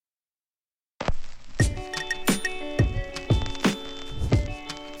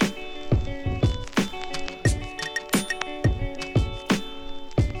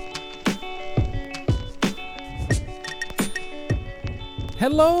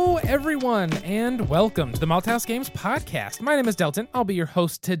Hello, everyone, and welcome to the Malthouse Games Podcast. My name is Delton. I'll be your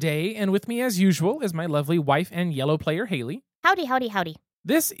host today, and with me, as usual, is my lovely wife and yellow player, Haley. Howdy, howdy, howdy.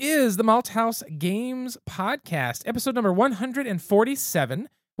 This is the Malthouse Games Podcast, episode number 147.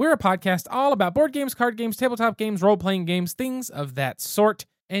 We're a podcast all about board games, card games, tabletop games, role-playing games, things of that sort,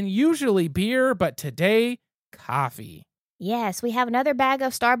 and usually beer, but today, coffee. Yes, we have another bag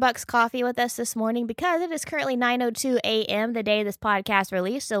of Starbucks coffee with us this morning because it is currently 9:02 a.m. the day this podcast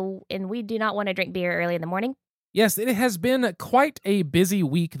released, and we do not want to drink beer early in the morning. Yes, it has been quite a busy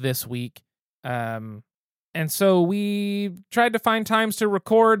week this week, and so we tried to find times to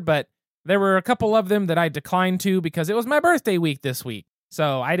record, but there were a couple of them that I declined to because it was my birthday week this week.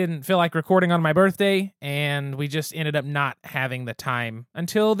 So I didn't feel like recording on my birthday, and we just ended up not having the time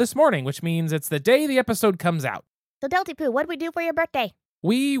until this morning, which means it's the day the episode comes out. So, Delty Poo, what did we do for your birthday?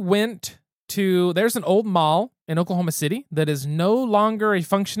 We went to, there's an old mall in Oklahoma City that is no longer a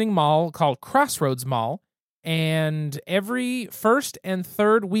functioning mall called Crossroads Mall, and every first and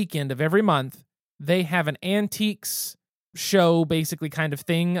third weekend of every month, they have an antiques show, basically kind of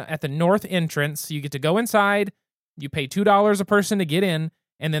thing, at the north entrance. You get to go inside, you pay $2 a person to get in,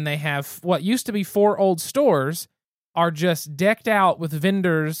 and then they have what used to be 4 old stores are just decked out with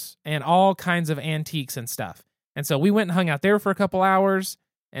vendors and all kinds of antiques and stuff. And so we went and hung out there for a couple hours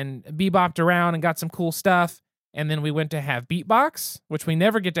and bebopped around and got some cool stuff. And then we went to have Beatbox, which we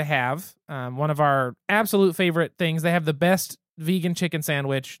never get to have. One of our absolute favorite things. They have the best vegan chicken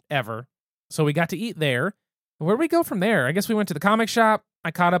sandwich ever. So we got to eat there. Where did we go from there? I guess we went to the comic shop.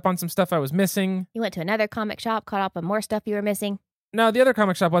 I caught up on some stuff I was missing. You went to another comic shop, caught up on more stuff you were missing? No, the other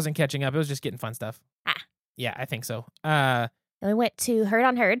comic shop wasn't catching up. It was just getting fun stuff. Yeah, I think so. Then we went to Herd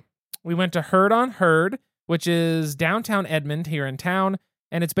on Herd. We went to Herd on Herd, which is downtown Edmond here in town.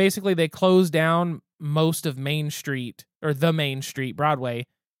 And it's basically they closed down most of Main Street, or the Main Street, Broadway.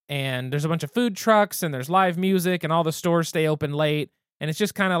 And there's a bunch of food trucks and there's live music and all the stores stay open late. And it's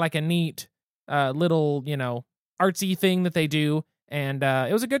just kind of like a neat little, artsy thing that they do. And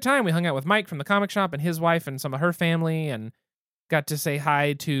it was a good time. We hung out with Mike from the comic shop and his wife and some of her family and got to say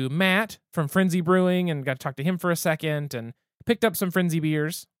hi to Matt from Frenzy Brewing and got to talk to him for a second and picked up some Frenzy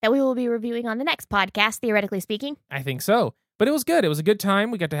beers. That we will be reviewing on the next podcast, theoretically speaking. I think so. But it was good. It was a good time.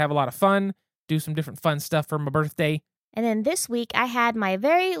 We got to have a lot of fun, do some different fun stuff for my birthday. And then this week, I had my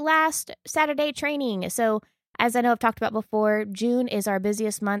very last Saturday training. So, as I know I've talked about before, June is our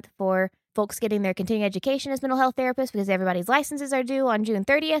busiest month for folks getting their continuing education as mental health therapists because everybody's licenses are due on June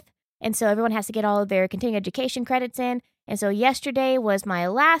 30th. And so everyone has to get all of their continuing education credits in. And so yesterday was my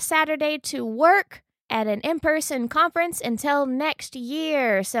last Saturday to work at an in-person conference until next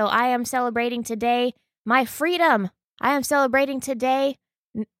year. So I am celebrating today my freedom. I am celebrating today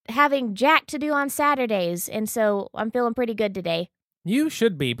having jack to do on Saturdays. And so I'm feeling pretty good today. You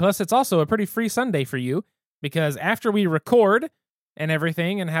should be. Plus, it's also a pretty free Sunday for you because after we record and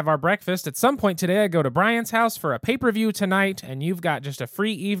everything and have our breakfast, at some point today I go to Brian's house for a pay-per-view tonight, and you've got just a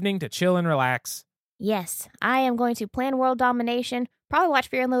free evening to chill and relax. Yes, I am going to plan world domination, probably watch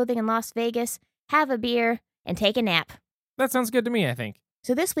Fear and Loathing in Las Vegas, have a beer, and take a nap. That sounds good to me, I think.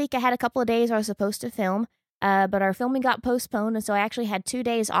 So this week I had a couple of days where I was supposed to film, but our filming got postponed, and so I actually had 2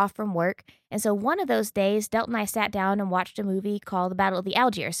 days off from work. And so one of those days, Delton and I sat down and watched a movie called The Battle of the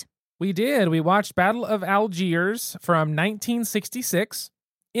Algiers. We did. We watched Battle of Algiers from 1966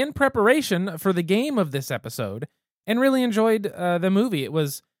 in preparation for the game of this episode and really enjoyed the movie. It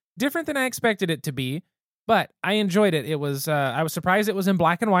was different than I expected it to be, but I enjoyed it. It was I was surprised it was in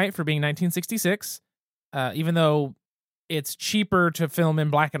black and white for being 1966, even though it's cheaper to film with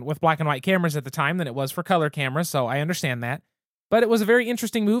black and white cameras at the time than it was for color cameras, so I understand that. But it was a very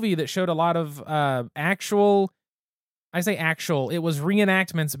interesting movie that showed a lot of it was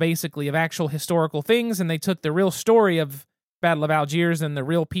reenactments basically of actual historical things, and they took the real story of Battle of Algiers and the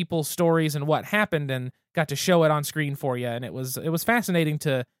real people's stories and what happened and got to show it on screen for you. And it was fascinating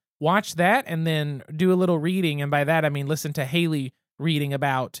to watch that and then do a little reading. And by that, I mean listen to Haley reading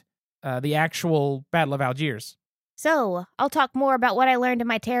about the actual Battle of Algiers. So, I'll talk more about what I learned in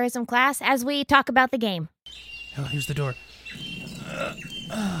my terrorism class as we talk about the game. Oh, here's the door.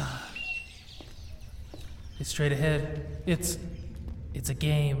 It's straight ahead. It's a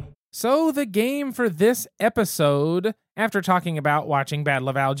game. So the game for this episode, after talking about watching Battle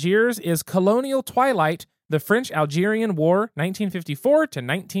of Algiers, is Colonial Twilight, the French-Algerian War, 1954 to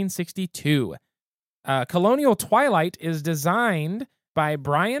 1962. Colonial Twilight is designed by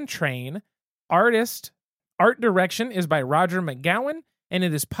Brian Train. Art direction is by Roger McGowan, and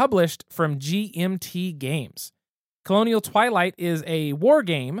it is published from GMT Games. Colonial Twilight is a war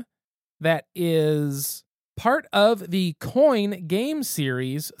game that is part of the Coin game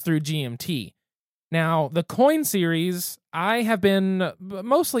series through GMT. Now, the Coin series I have been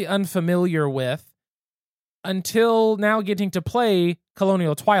mostly unfamiliar with until now getting to play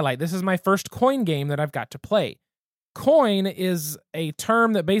Colonial Twilight. This is my first Coin game that I've got to play. Coin is a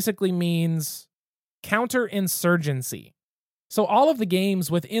term that basically means counterinsurgency. So all of the games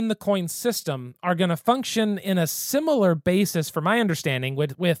within the Coin system are going to function in a similar basis, from my understanding,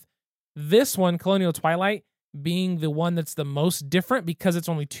 with this one, Colonial Twilight, being the one that's the most different because it's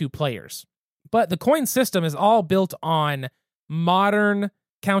only 2 players. But the Coin system is all built on modern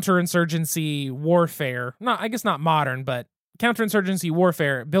counterinsurgency warfare. I guess not modern, but counterinsurgency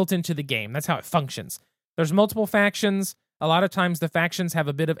warfare built into the game. That's how it functions. There's multiple factions. A lot of times the factions have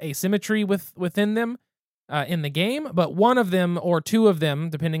a bit of asymmetry within them in the game, but one of them or 2 of them,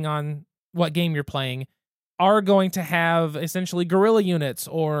 depending on what game you're playing, are going to have essentially guerrilla units,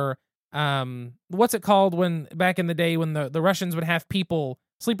 or what's it called when back in the day when the Russians would have people,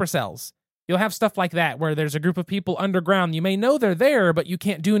 sleeper cells. You'll have stuff like that where there's a group of people underground. You may know they're there, but you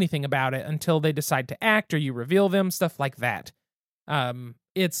can't do anything about it until they decide to act or you reveal them, stuff like that.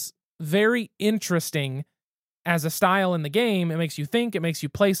 It's very interesting as a style in the game. It makes you think, it makes you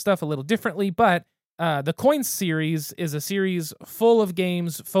play stuff a little differently, but the Coin series is a series full of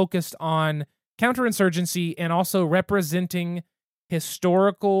games focused on counterinsurgency and also representing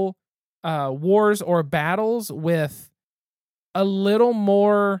historical wars or battles with a little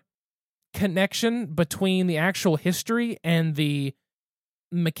more connection between the actual history and the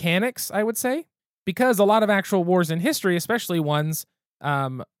mechanics, I would say, because a lot of actual wars in history, especially ones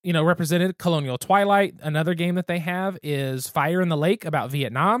represented. Colonial Twilight, another game that they have, is Fire in the Lake about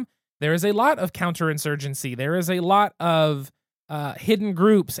Vietnam. There is a lot of counterinsurgency. There is a lot of hidden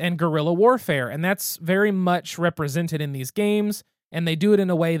groups and guerrilla warfare, and that's very much represented in these games, and they do it in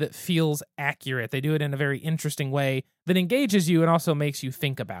a way that feels accurate. They do it in a very interesting way that engages you and also makes you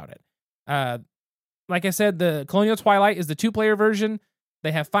think about it. Like I said, the Colonial Twilight is the 2-player version.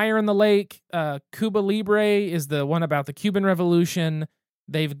 They have Fire in the Lake. Cuba Libre is the one about the Cuban Revolution.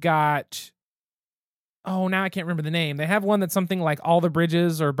 They've got, now I can't remember the name. They have one that's something like All the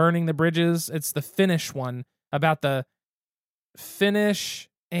Bridges or Burning the Bridges. It's the Finnish one about the Finnish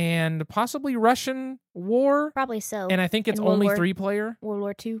and possibly Russian war. Probably so. And I think it's only 3-player. World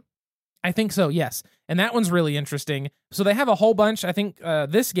War II. I think so, yes. And that one's really interesting. So they have a whole bunch. I think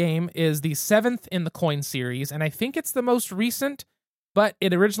this game is the 7th in the Coin series, and I think it's the most recent, but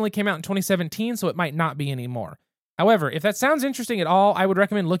it originally came out in 2017, so it might not be anymore. However, if that sounds interesting at all, I would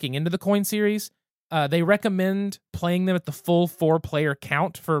recommend looking into the Coin series. They recommend playing them at the full 4-player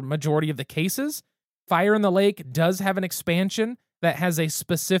count for majority of the cases. Fire in the Lake does have an expansion that has a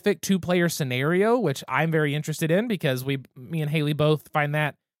specific 2-player scenario, which I'm very interested in because me and Haley both find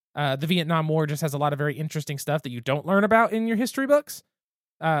that the Vietnam War just has a lot of very interesting stuff that you don't learn about in your history books,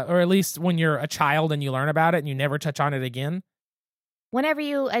 or at least when you're a child and you learn about it and you never touch on it again. Whenever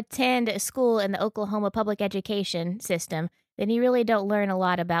you attend school in the Oklahoma public education system, then you really don't learn a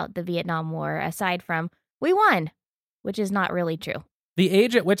lot about the Vietnam War, aside from, we won, which is not really true. The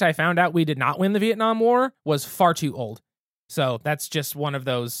age at which I found out we did not win the Vietnam War was far too old. So that's just one of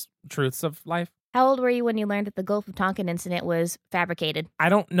those truths of life. How old were you when you learned that the Gulf of Tonkin incident was fabricated? I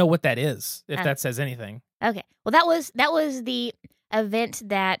don't know what that is, if that says anything. Okay. Well, that was the event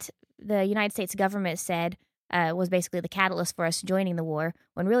that the United States government said was basically the catalyst for us joining the war,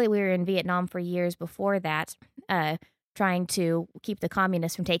 when really we were in Vietnam for years before that, trying to keep the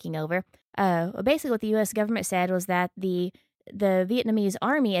communists from taking over. Basically what the U.S. government said was that the Vietnamese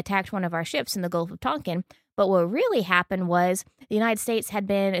army attacked one of our ships in the Gulf of Tonkin. But what really happened was the United States had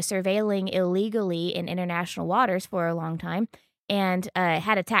been surveilling illegally in international waters for a long time and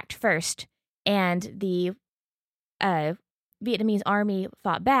had attacked first. And the Vietnamese army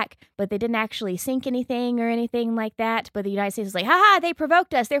fought back, but they didn't actually sink anything or anything like that. But the United States was like, ha, they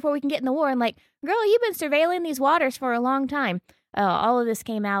provoked us, therefore we can get in the war. And like, girl, you've been surveilling these waters for a long time. All of this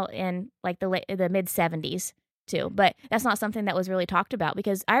came out in like the mid-70s. Too, but that's not something that was really talked about,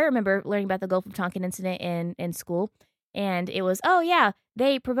 because I remember learning about the Gulf of Tonkin incident in school, and it was, oh yeah,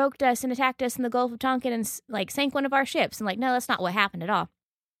 they provoked us and attacked us in the Gulf of Tonkin and like sank one of our ships, and like, no, that's not what happened at all.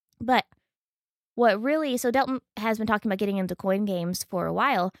 But what really, so Delton has been talking about getting into coin games for a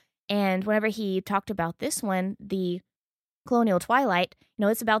while, and whenever he talked about this one, the Colonial Twilight,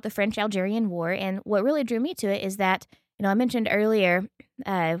 it's about the French-Algerian War, and what really drew me to it is that, I mentioned earlier,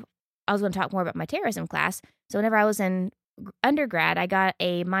 I was going to talk more about my terrorism class. So whenever I was in undergrad, I got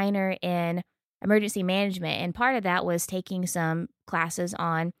a minor in emergency management, and part of that was taking some classes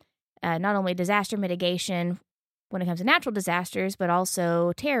on not only disaster mitigation when it comes to natural disasters, but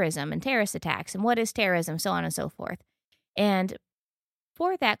also terrorism and terrorist attacks and what is terrorism, so on and so forth. And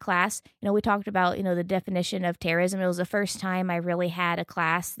for that class, we talked about, the definition of terrorism. It was the first time I really had a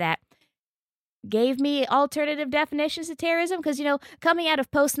class that gave me alternative definitions of terrorism because, coming out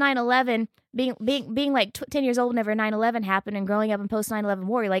of post 9/11, being like 10 years old whenever 9/11 happened and growing up in post 9/11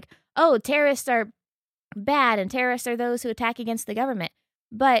 war, you're like, oh, terrorists are bad and terrorists are those who attack against the government.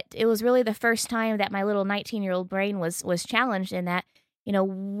 But it was really the first time that my little 19-year-old brain was challenged in that,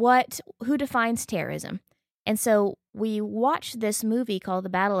 who defines terrorism? And so we watched this movie called The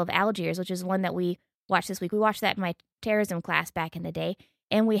Battle of Algiers, which is one that we watched this week. We watched that in my terrorism class back in the day.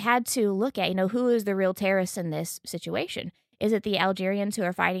 And we had to look at, who is the real terrorist in this situation? Is it the Algerians who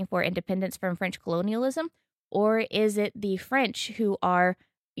are fighting for independence from French colonialism? Or is it the French who are,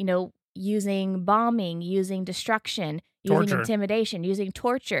 using bombing, using destruction, using intimidation, using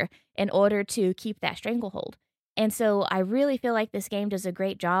torture in order to keep that stranglehold? And so I really feel like this game does a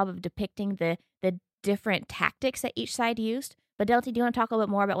great job of depicting the different tactics that each side used. But Delty, do you want to talk a little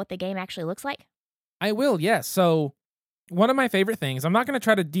bit more about what the game actually looks like? I will, yes. So one of my favorite things, I'm not going to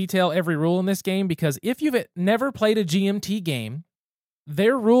try to detail every rule in this game because if you've never played a GMT game,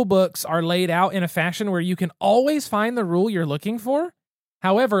 their rule books are laid out in a fashion where you can always find the rule you're looking for.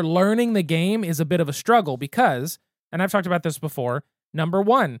 However, learning the game is a bit of a struggle because, and I've talked about this before, number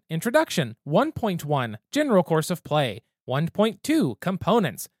 1, Introduction, 1.1, General Course of Play, 1.2,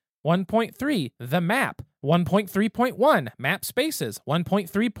 Components, 1.3, The Map, 1.3.1, Map Spaces,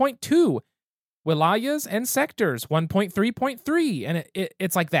 1.3.2, Wilayas and Sectors, 1.3.3, and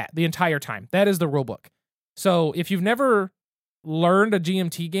it's like that the entire time. That is the rulebook. So if you've never learned a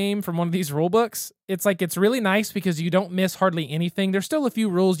GMT game from one of these rulebooks, it's really nice because you don't miss hardly anything. There's still a few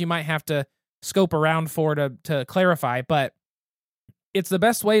rules you might have to scope around for to clarify, but it's the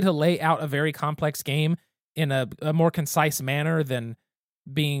best way to lay out a very complex game in a more concise manner than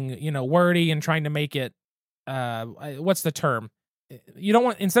being, wordy and trying to make it, what's the term? You don't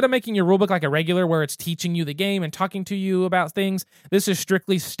want, instead of making your rulebook like a regular where it's teaching you the game and talking to you about things, this is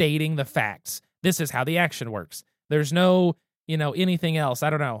strictly stating the facts. This is how the action works. There's no, anything else. I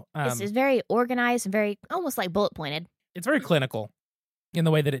don't know. This is very organized and very almost like bullet pointed. It's very clinical in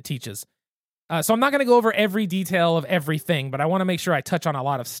the way that it teaches. So I'm not going to go over every detail of everything, but I want to make sure I touch on a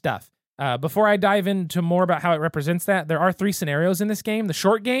lot of stuff. Before I dive into more about how it represents that, there are 3 scenarios in this game. The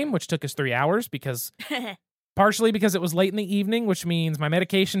short game, which took us 3 hours because... partially because it was late in the evening, which means my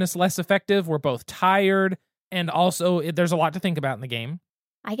medication is less effective. We're both tired. And also, there's a lot to think about in the game.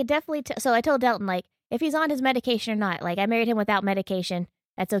 I could definitely... So I told Delton, if he's on his medication or not, I married him without medication.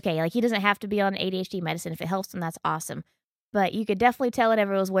 That's okay. He doesn't have to be on ADHD medicine. If it helps him, that's awesome. But you could definitely tell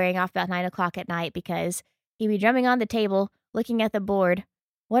whenever it was wearing off about 9 o'clock at night because he'd be drumming on the table, looking at the board.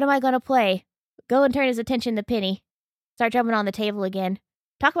 What am I going to play? Go and turn his attention to Penny. Start drumming on the table again.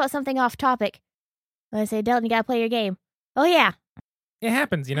 Talk about something off topic. I say, Delton, you gotta play your game. Oh, yeah. It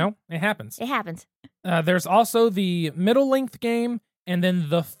happens, It happens. It happens. There's also the middle length game and then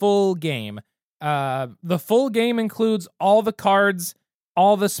the full game. The full game includes all the cards,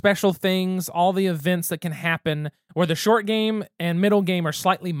 all the special things, all the events that can happen, where the short game and middle game are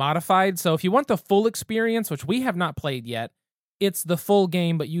slightly modified. So if you want the full experience, which we have not played yet, it's the full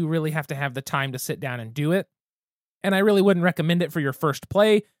game, but you really have to have the time to sit down and do it. And I really wouldn't recommend it for your first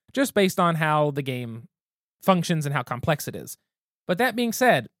play, just based on how the game functions and how complex it is. But that being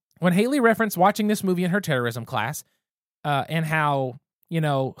said, when Haley referenced watching this movie in her terrorism class, and how,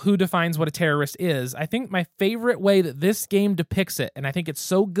 who defines what a terrorist is, I think my favorite way that this game depicts it, and I think it's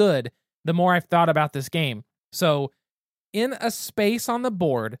so good, the more I've thought about this game. So, in a space on the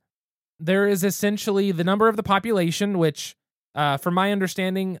board, there is essentially the number of the population, which, from my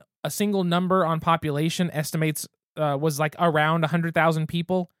understanding, a single number on population estimates was around 100,000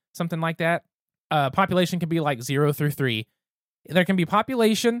 people, something like that. Population can be 0 through 3. There can be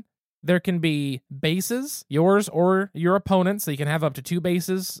population. There can be bases, yours or your opponent's. So you can have up to 2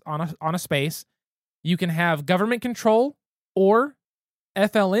 bases on a space. You can have government control or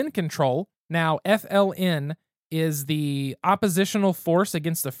FLN control. Now, FLN is the oppositional force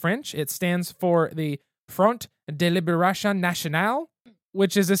against the French. It stands for the Front de Libération Nationale,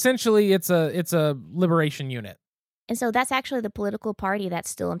 which is essentially it's a liberation unit. And so that's actually the political party that's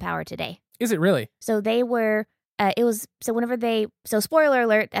still in power today. Is it really? So they were, spoiler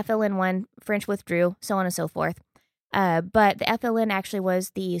alert, FLN won, French withdrew, so on and so forth. But the FLN actually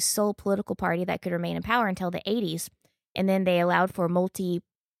was the sole political party that could remain in power until the 80s. And then they allowed for a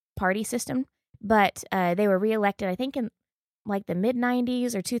multi-party system. But they were reelected, I think, in the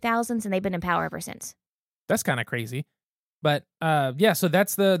mid-90s or 2000s, and they've been in power ever since. That's kind of crazy. But yeah, so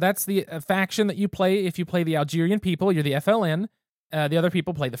that's the faction that you play. If you play the Algerian people, you're the FLN. The other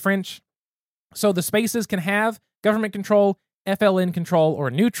people play the French. So the spaces can have government control, FLN control,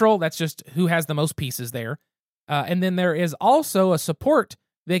 or neutral. That's just who has the most pieces there. And then there is also a support.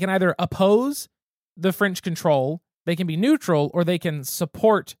 They can either oppose the French control, they can be neutral, or they can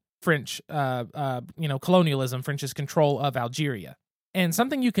support French, colonialism, French's control of Algeria. And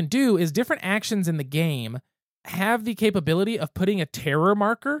something you can do is different actions in the game have the capability of putting a terror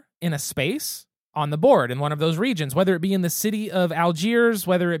marker in a space on the board in one of those regions, whether it be in the city of Algiers,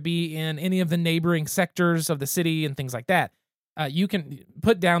 whether it be in any of the neighboring sectors of the city and things like that. You can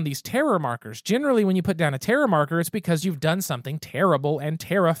put down these terror markers. Generally, when you put down a terror marker, it's because you've done something terrible and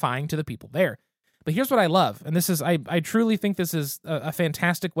terrifying to the people there. But here's what I love, and this is I truly think this is a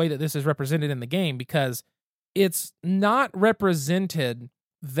fantastic way that this is represented in the game, because it's not represented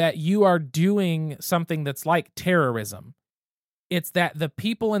that you are doing something that's like terrorism. It's that the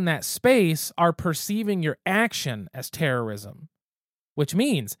people in that space are perceiving your action as terrorism, which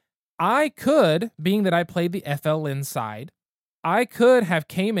means I could, being that I played the FLN side, I could have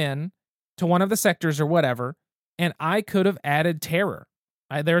came in to one of the sectors or whatever, and I could have added terror.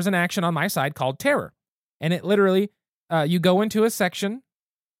 There's an action on my side called terror. And it literally, you go into a section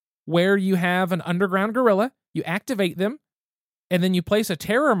where you have an underground gorilla, you activate them, and then you place a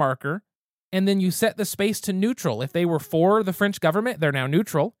terror marker, and then you set the space to neutral. If they were for the French government, they're now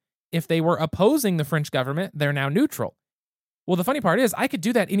neutral. If they were opposing the French government, they're now neutral. Well, the funny part is, I could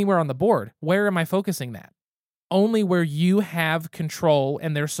do that anywhere on the board. Where am I focusing that? Only where you have control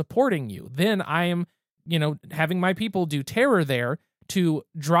and they're supporting you. Then I am, having my people do terror there to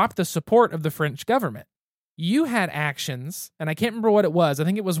drop the support of the French government. You had actions, and I can't remember what it was. I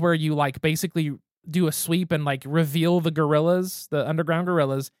think it was where you basically do a sweep and reveal the gorillas, the underground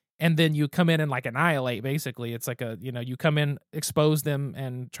gorillas, and then you come in and annihilate, basically. It's you come in, expose them,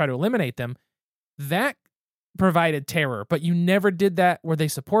 and try to eliminate them. That provided terror, but you never did that where they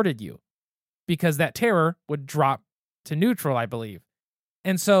supported you, because that terror would drop to neutral, I believe.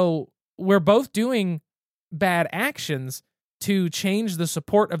 And so we're both doing bad actions to change the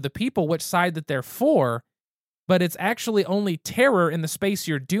support of the people, which side that they're for, but it's actually only terror in the space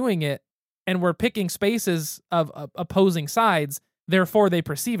you're doing it, and we're picking spaces of opposing sides, therefore they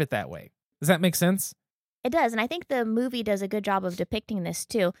perceive it that way. Does that make sense? It does, and I think the movie does a good job of depicting this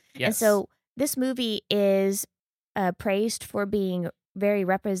too. Yes. And so this movie is praised for being very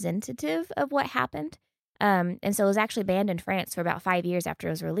representative of what happened. And so it was actually banned in France for about 5 years after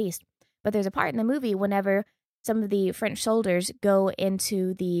it was released. But there's a part in the movie whenever some of the French soldiers go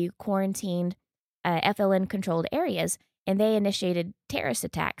into the quarantined FLN-controlled areas, and they initiated terrorist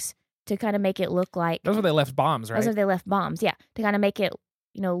attacks to kind of make it look like... Those were they left bombs, right? Those are they left bombs, yeah. To kind of make it,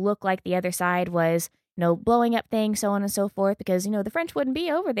 look like the other side was, blowing up things, so on and so forth, because, the French wouldn't be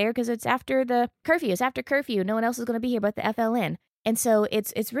over there because it's after the curfew. It's after curfew. No one else is going to be here but the FLN. And so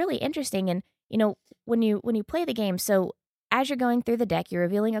it's really interesting. And, when you play the game, so as you're going through the deck, you're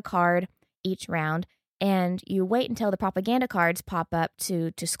revealing a card each round, and you wait until the propaganda cards pop up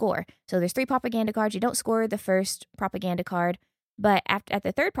to score. So there's 3 propaganda cards. You don't score the first propaganda card, but at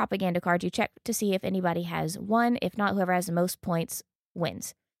the third propaganda card, you check to see if anybody has won. If not, whoever has the most points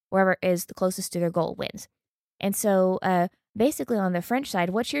wins. Whoever is the closest to their goal wins. And so basically on the French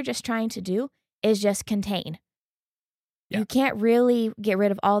side, what you're just trying to do is just contain. Yeah. You can't really get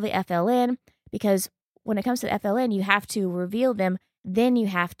rid of all the FLN, because when it comes to the FLN, you have to reveal them, then you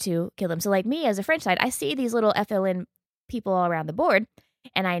have to kill them. So like me as a French side, I see these little FLN people all around the board,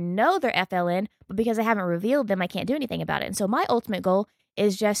 and I know they're FLN, but because I haven't revealed them, I can't do anything about it. And so my ultimate goal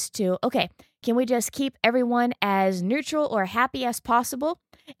is just to, can we just keep everyone as neutral or happy as possible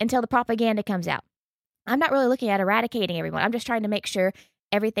until the propaganda comes out? I'm not really looking at eradicating everyone. I'm just trying to make sure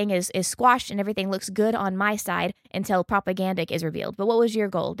everything is squashed and everything looks good on my side until propaganda is revealed. But what was your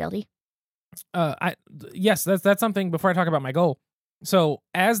goal, Delty? Yes, that's something before I talk about my goal. So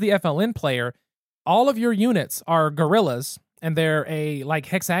as the FLN player, all of your units are gorillas, and they're a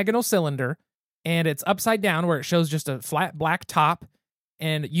hexagonal cylinder, and it's upside down where it shows just a flat black top.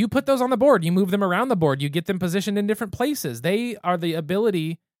 And you put those on the board. You move them around the board. You get them positioned in different places. They are the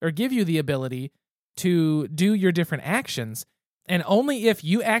ability, or give you the ability, to do your different actions. And only if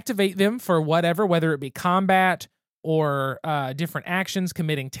you activate them for whatever, whether it be combat or different actions,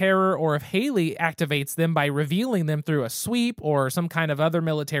 committing terror, or if Haley activates them by revealing them through a sweep or some kind of other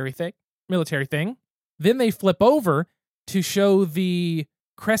military thing, then they flip over to show the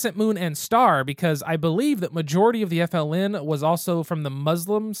crescent moon and star, because I believe that majority of the FLN was also from the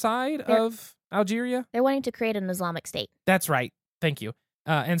Muslim side of Algeria. They're wanting to create an Islamic state. That's right. Thank you.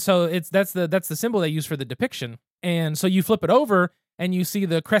 And so that's the symbol they use for the depiction. And so you flip it over and you see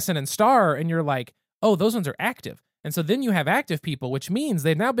the crescent and star, and you're like, oh, those ones are active. And so then you have active people, which means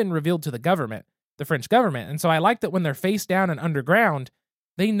they've now been revealed to the government, the French government. And so I like that when they're face down and underground,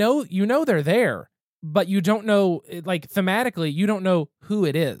 they know, they're there, but you don't know, like thematically, you don't know who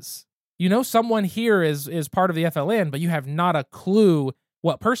it is. You know, someone here is part of the FLN, but you have not a clue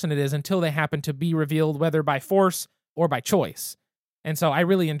what person it is until they happen to be revealed, whether by force or by choice. And so I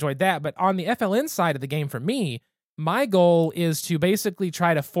really enjoyed that. But on the FLN side of the game, for me, my goal is to basically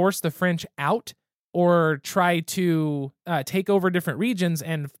try to force the French out or try to take over different regions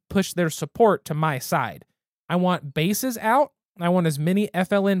and push their support to my side. I want bases out. I want as many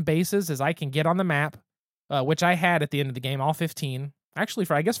FLN bases as I can get on the map, which I had at the end of the game, all 15, actually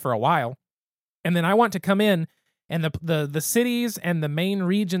for a while. And then I want to come in and the cities and the main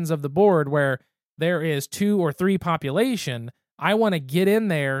regions of the board where there is 2 or 3 population, I want to get in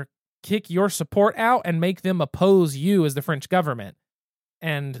there, kick your support out, and make them oppose you as the French government.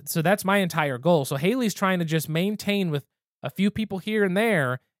 And so that's my entire goal. So Haley's trying to just maintain with a few people here and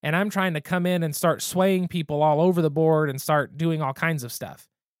there, and I'm trying to come in and start swaying people all over the board and start doing all kinds of stuff.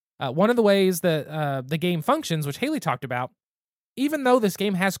 One of the ways that the game functions, which Haley talked about, even though this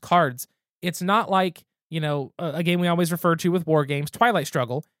game has cards, it's not like, a game we always refer to with war games, Twilight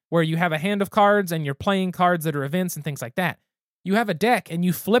Struggle, where you have a hand of cards and you're playing cards that are events and things like that. You have a deck and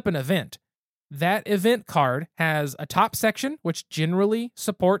you flip an event. That event card has a top section, which generally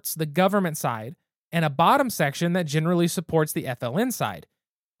supports the government side, and a bottom section that generally supports the FLN side.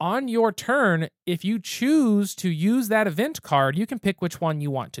 On your turn, if you choose to use that event card, you can pick which one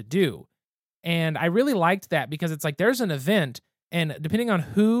you want to do. And I really liked that because it's like there's an event, and depending on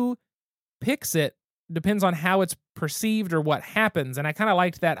who picks it, depends on how it's perceived or what happens. And I kind of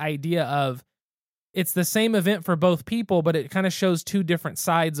liked that idea of it's the same event for both people, but it kind of shows 2 different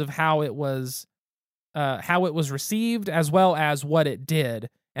sides of how it was received as well as what it did.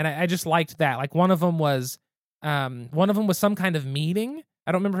 And I just liked that. Like one of them was some kind of meeting.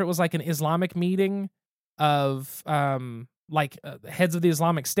 I don't remember if it was like an Islamic meeting of heads of the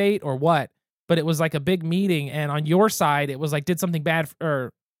Islamic State or what, but it was like a big meeting. And on your side, it was like did something bad,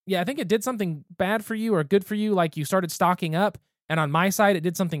 I think it did something bad for you or good for you. Like you started stocking up. And on my side, it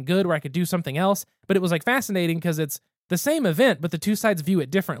did something good where I could do something else. But it was like fascinating because it's the same event, but the 2 sides view it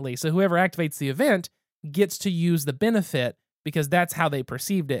differently. So whoever activates the event gets to use the benefit because that's how they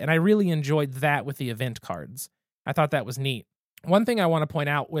perceived it. And I really enjoyed that with the event cards. I thought that was neat. One thing I want to point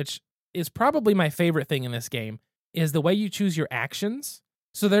out, which is probably my favorite thing in this game, is the way you choose your actions.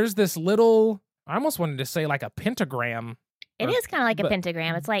 So there's this little, I almost wanted to say like a pentagram. It is kind of like a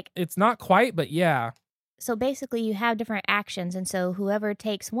pentagram. It's like... It's not quite, but yeah. So basically you have different actions, and so whoever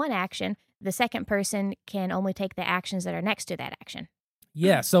takes one action, the second person can only take the actions that are next to that action.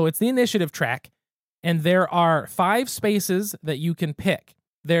 Yeah, so it's the initiative track, and there are 5 spaces that you can pick.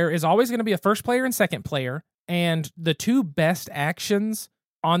 There is always going to be a first player and second player, and the 2 best actions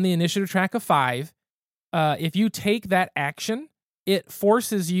on the initiative track of 5, if you take that action, it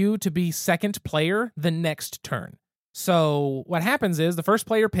forces you to be second player the next turn. So what happens is the first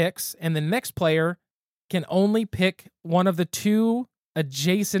player picks, and the next player can only pick one of the 2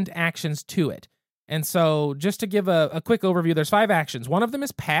 adjacent actions to it. And so just to give a quick overview, there's 5 actions. One of them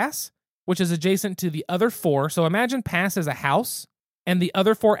is pass, which is adjacent to the other 4. So imagine pass as a house, and the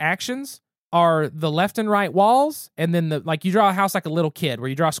other 4 actions are the left and right walls, and then you draw a house like a little kid, where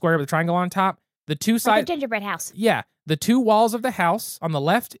you draw a square with a triangle on top. The 2 sides... Like a gingerbread house. Yeah. The 2 walls of the house. On the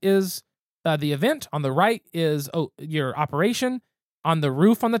left is the event. On the right is your operation. On the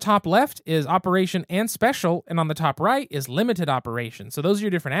roof on the top left is operation and special, and on the top right is limited operation. So those are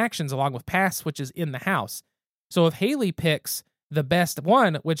your different actions along with pass, which is in the house. So if Haley picks the best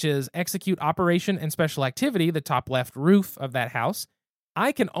one, which is execute operation and special activity, the top left roof of that house,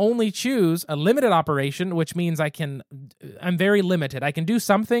 I can only choose a limited operation, which means I'm very limited. I can do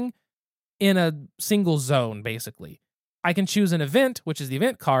something in a single zone, basically. I can choose an event, which is the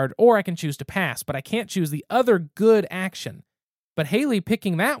event card, or I can choose to pass, but I can't choose the other good action. But Haley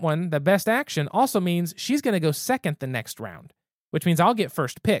picking that one, the best action, also means she's going to go second the next round, which means I'll get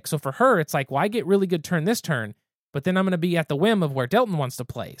first pick. So for her, it's like, well, I get really good turn this turn, but then I'm going to be at the whim of where Delton wants to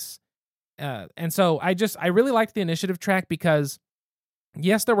place. And so I really liked the initiative track because,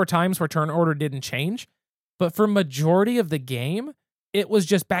 yes, there were times where turn order didn't change, but for majority of the game, it was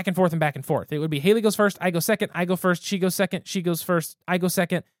just back and forth and back and forth. It would be Haley goes first, I go second, I go first, she goes second, she goes first, I go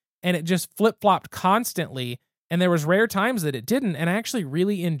second, and it just flip-flopped constantly. And there was rare times that it didn't, and I actually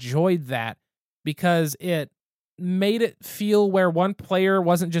really enjoyed that because it made it feel where one player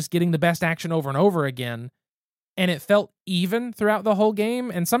wasn't just getting the best action over and over again, and it felt even throughout the whole game.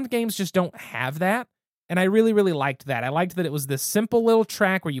 And some games just don't have that, And I really, really liked that. I liked that it was this simple little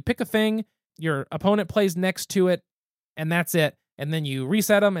track where you pick a thing, your opponent plays next to it, and that's it. And then you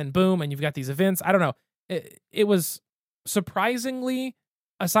reset them, and boom, and you've got these events. I don't know. It was surprisingly,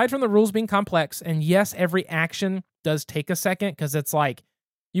 aside from the rules being complex, and yes, every action does take a second, because it's like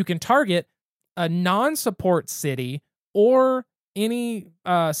you can target a non-support city or any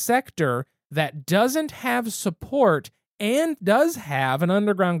sector that doesn't have support and does have an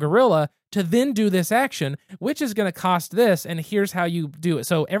underground guerrilla to then do this action, which is going to cost this, and here's how you do it.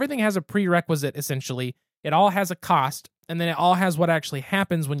 So everything has a prerequisite, essentially. It all has a cost, and then it all has what actually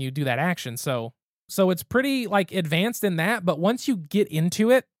happens when you do that action. So it's pretty like advanced in that, but once you get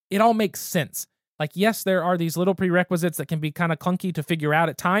into it, it all makes sense. Like, yes, there are these little prerequisites that can be kind of clunky to figure out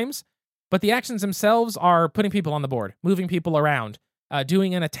at times, but the actions themselves are putting people on the board, moving people around,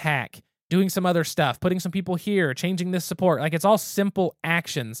 doing an attack, doing some other stuff, putting some people here, changing this support. Like, it's all simple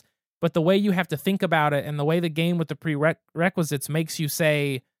actions, but the way you have to think about it and the way the game with the prerequisites makes you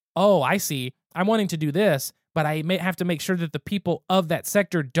say, oh, I see, I'm wanting to do this, but I may have to make sure that the people of that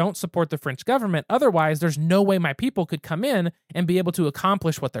sector don't support the French government. Otherwise, there's no way my people could come in and be able to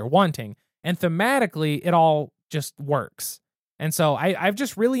accomplish what they're wanting. And thematically, it all just works. And so I've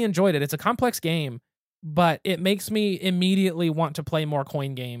just really enjoyed it. It's a complex game, but it makes me immediately want to play more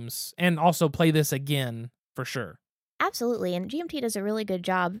coin games and also play this again for sure. Absolutely. And GMT does a really good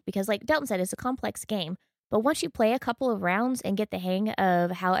job because, like Delton said, it's a complex game. But once you play a couple of rounds and get the hang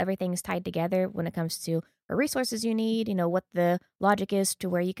of how everything's tied together when it comes to what resources you need, what the logic is to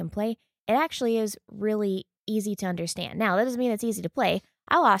where you can play, it actually is really easy to understand. Now, that doesn't mean it's easy to play.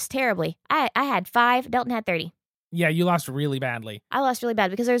 I lost terribly. I had 5, Delton had 30. Yeah, you lost really badly. I lost really bad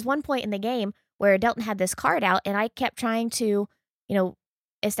because there's one point in the game where Delton had this card out and I kept trying to,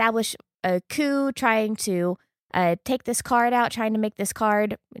 establish a coup, trying to take this card out, trying to make this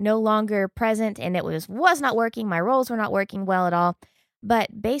card no longer present, and it was not working. My rolls were not working well at all.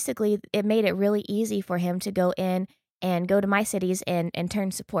 But basically, it made it really easy for him to go in and go to my cities and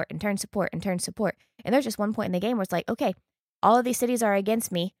turn support and turn support and turn support. And there's just one point in the game where it's like, okay, all of these cities are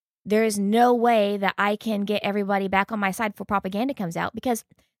against me. There is no way that I can get everybody back on my side before propaganda comes out, because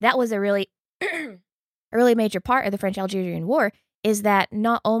that was a really, a really major part of the French-Algerian War, is that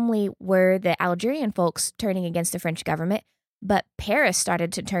not only were the Algerian folks turning against the French government, but Paris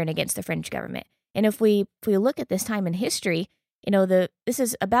started to turn against the French government. And if we look at this time in history, this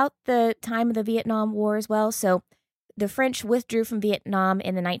is about the time of the Vietnam War as well. So the French withdrew from Vietnam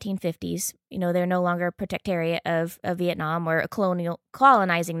in the 1950s. They're no longer a protectorate of Vietnam or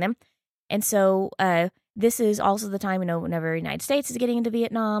colonizing them. And so this is also the time, whenever the United States is getting into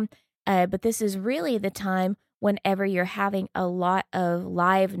Vietnam. But this is really the time whenever you're having a lot of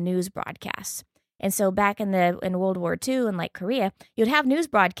live news broadcasts. And so back in World War II and like Korea, you'd have news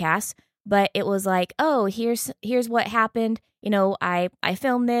broadcasts, but it was like, oh, here's what happened. I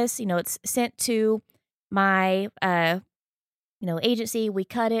filmed this, it's sent to my, agency, we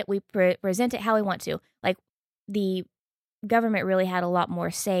cut it, we present it how we want to. Like, the government really had a lot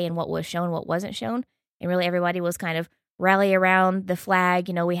more say in what was shown, what wasn't shown. And really everybody was kind of rally around the flag,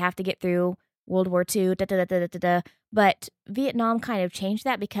 we have to get through World War II, But Vietnam kind of changed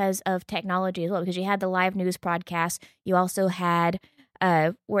that because of technology as well, because you had the live news broadcast. You also had,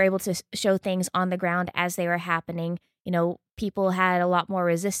 were able to show things on the ground as they were happening. People had a lot more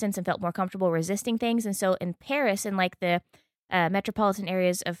resistance and felt more comfortable resisting things. And so in Paris and like the metropolitan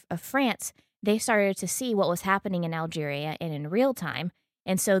areas of France, they started to see what was happening in Algeria and in real time.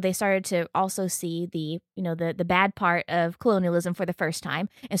 And so they started to also see the bad part of colonialism for the first time.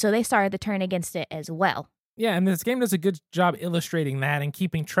 And so they started to turn against it as well. Yeah, and this game does a good job illustrating that and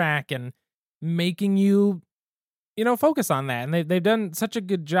keeping track and making you, focus on that. And they've done such a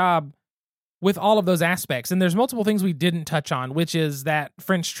good job with all of those aspects. And there's multiple things we didn't touch on, which is that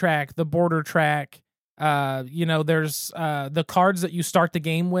French track, the border track. There's the cards that you start the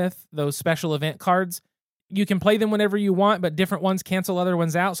game with, those special event cards. You can play them whenever you want, but different ones cancel other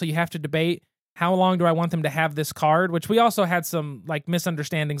ones out. So you have to debate, how long do I want them to have this card? Which we also had some like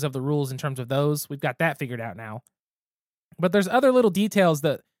misunderstandings of the rules in terms of those. We've got that figured out now. But there's other little details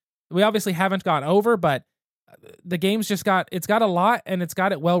that we obviously haven't gone over, but the game's it's got a lot, and it's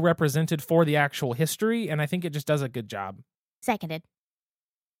got it well represented for the actual history. And I think it just does a good job. Seconded.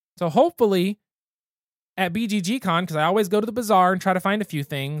 So hopefully at BGG-Con, because I always go to the bazaar and try to find a few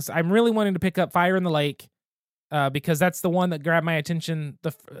things, I'm really wanting to pick up Fire in the Lake. Because that's the one that grabbed my attention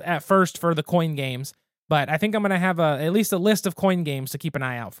at first for the coin games. But I think I'm going to have at least a list of coin games to keep an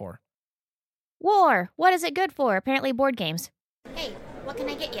eye out for. War. What is it good for? Apparently board games. Hey, what can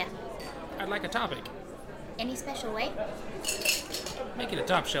I get you? I'd like a topic. Any special way? Make it a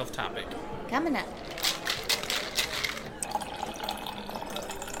top shelf topic. Coming up.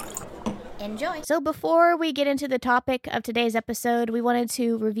 Enjoy. So before we get into the topic of today's episode, we wanted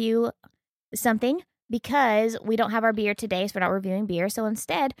to review something because we don't have our beer today, so we're not reviewing beer. So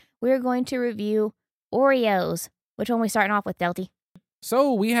instead, we're going to review Oreos. Which one are we starting off with, Delty?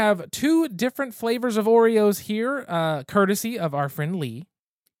 So we have 2 different flavors of Oreos here, courtesy of our friend Lee.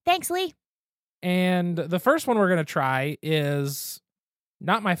 Thanks, Lee. And the first one we're going to try is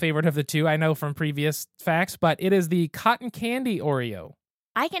not my favorite of the 2, I know from previous facts, but it is the cotton candy Oreo.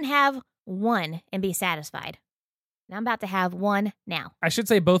 I can have one and be satisfied. And I'm about to have one now. I should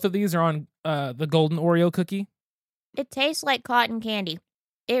say both of these are on the golden Oreo cookie. It tastes like cotton candy.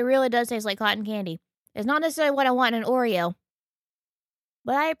 It really does taste like cotton candy. It's not necessarily what I want in an Oreo,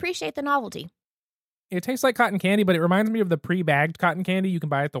 but I appreciate the novelty. It tastes like cotton candy, but it reminds me of the pre-bagged cotton candy you can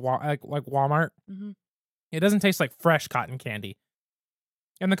buy at the like Walmart. Mm-hmm. It doesn't taste like fresh cotton candy.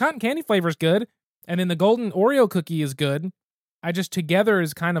 And the cotton candy flavor is good, and then the golden Oreo cookie is good. Together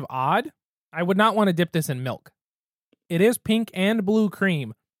is kind of odd. I would not want to dip this in milk. It is pink and blue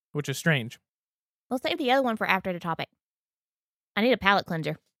cream, which is strange. Let's save the other one for after the topic. I need a palate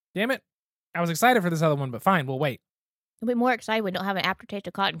cleanser. Damn it. I was excited for this other one, but fine, we'll wait. You'll be more excited when you don't have an aftertaste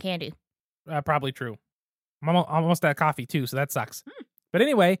of cotton candy. Probably true. I'm almost at coffee too, so that sucks. But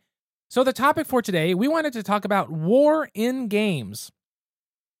anyway, so the topic for today, we wanted to talk about war in games.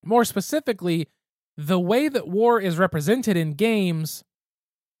 More specifically, the way that war is represented in games,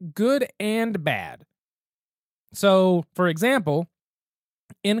 good and bad. So, for example,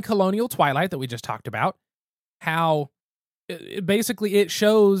 in Colonial Twilight that we just talked about, how basically it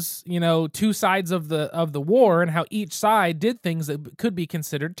shows, 2 sides of the war and how each side did things that could be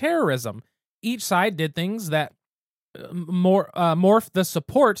considered terrorism. Each side did things that morph the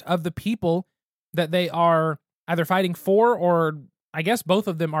support of the people that they are either fighting for, or I guess both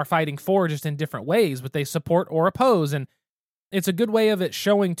of them are fighting for, just in different ways, but they support or oppose. And it's a good way of it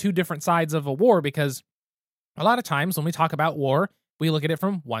showing 2 different sides of a war, because a lot of times when we talk about war, we look at it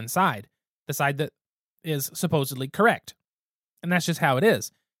from one side, the side that is supposedly correct. And that's just how it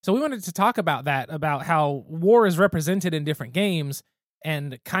is. So we wanted to talk about that, about how war is represented in different games,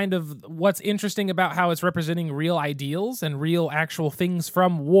 and kind of what's interesting about how it's representing real ideals and real actual things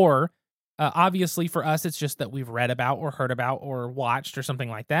from war. Obviously for us, it's just that we've read about or heard about or watched or something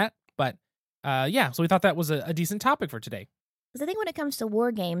like that. But so we thought that was a decent topic for today. Because I think when it comes to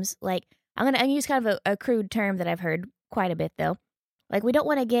war games, like, I'm going to use kind of a crude term that I've heard quite a bit, though. Like, we don't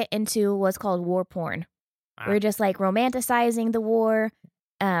want to get into what's called war porn. We're just like romanticizing the war.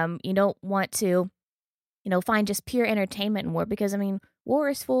 You don't want to, find just pure entertainment in war, because, war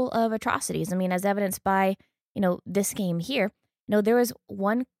is full of atrocities. As evidenced by, this game here. There was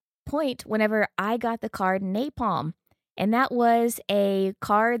one point whenever I got the card Napalm, and that was a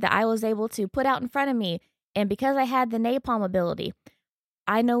card that I was able to put out in front of me. And because I had the Napalm ability,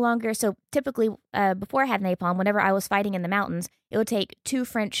 I no longer, so typically before I had Napalm, whenever I was fighting in the mountains, it would take 2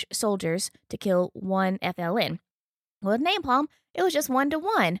 French soldiers to kill 1 FLN. Well, with Napalm, it was just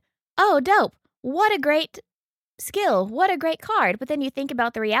 1-to-1. Oh, dope. What a great skill. What a great card. But then you think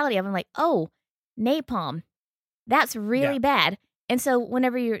about the reality of it, like, oh, Napalm. That's really bad. And so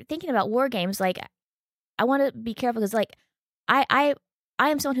whenever you're thinking about war games, like, I want to be careful, because, like, I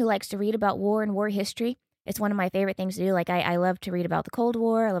am someone who likes to read about war and war history. It's one of my favorite things to do. Like, I love to read about the Cold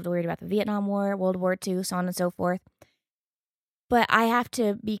War. I love to read about the Vietnam War, World War II, so on and so forth. But I have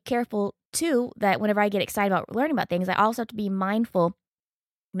to be careful, too, that whenever I get excited about learning about things, I also have to be mindful,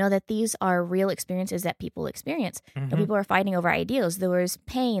 that these are real experiences that people experience. Mm-hmm. That people are fighting over ideals. There was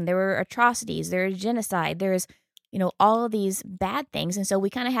pain. There were atrocities. There was genocide. There's, all of these bad things. And so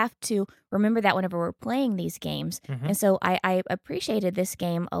we kind of have to remember that whenever we're playing these games. Mm-hmm. And so I appreciated this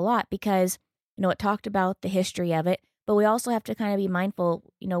game a lot because it talked about the history of it, but we also have to kind of be mindful,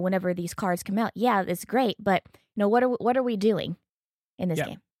 whenever these cards come out. Yeah, it's great, but what are we doing in this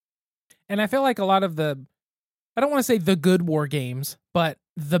game? And I feel like a lot of I don't want to say the good war games, but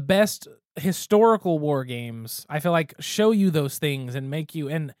the best historical war games, I feel like, show you those things and make you,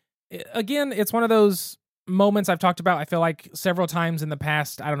 and again, it's one of those moments I've talked about, I feel like, several times in the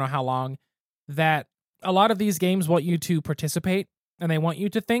past, I don't know how long, that a lot of these games want you to participate. And they want you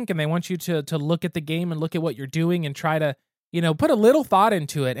to think, and they want you to look at the game and look at what you're doing and try to, put a little thought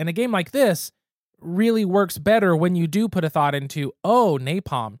into it. And a game like this really works better when you do put a thought into, oh,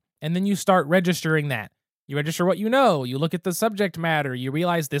 Napalm. And then you start registering that. You register what you know. You look at the subject matter. You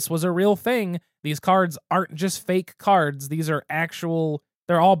realize this was a real thing. These cards aren't just fake cards. These are actual,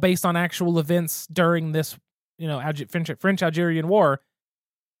 they're all based on actual events during this, French-Algerian War.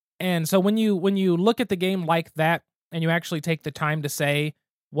 And so when you look at the game like that, and you actually take the time to say,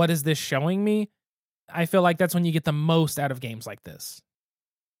 what is this showing me? I feel like that's when you get the most out of games like this.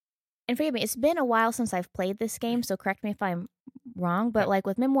 and forgive me, it's been a while since I've played this game, so correct me if I'm wrong, but like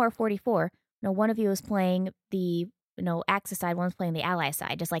with Memoir 44, one of you is playing the Axis side, one's playing the Ally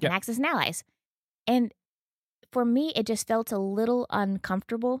side, just like in Axis and Allies. And for me, it just felt a little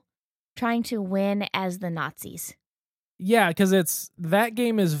uncomfortable trying to win as the Nazis. Yeah, because that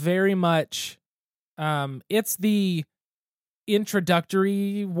game is very much, it's the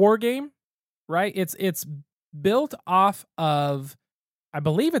introductory war game, right? It's built off of, I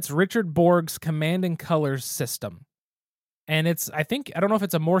believe it's Richard Borg's Command and Colors system. And I don't know if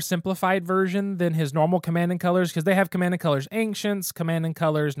it's a more simplified version than his normal Command and Colors, because they have Command and Colors Ancients, Command and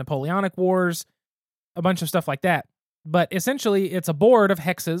Colors Napoleonic Wars, a bunch of stuff like that. But essentially, it's a board of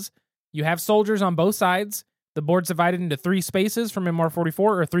hexes. You have soldiers on both sides. The board's divided into 3 spaces from Memoir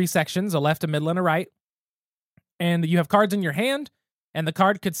 44, or 3 sections, a left, a middle, and a right. And you have cards in your hand, and the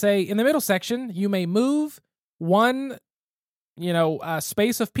card could say, in the middle section, you may move 1,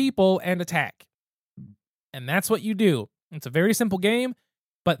 space of people and attack. And that's what you do. It's a very simple game,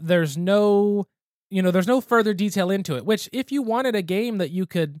 but there's no further detail into it, which if you wanted a game that you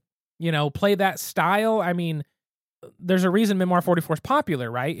could, play that style, I mean, there's a reason Memoir 44 is popular,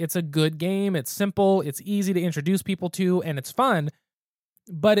 right? It's a good game. It's simple. It's easy to introduce people to, and it's fun,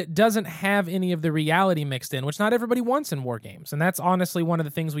 but it doesn't have any of the reality mixed in, which not everybody wants in war games. And that's honestly one of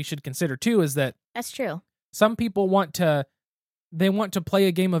the things we should consider too, is that that's true. Some people want to play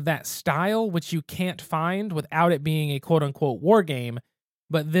a game of that style, which you can't find without it being a quote-unquote war game,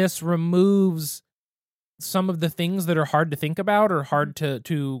 but this removes some of the things that are hard to think about or hard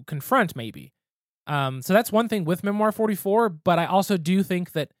to confront, maybe. So that's one thing with Memoir 44, but I also do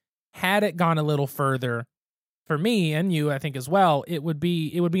think that had it gone a little further, for me and you, I think as well, it would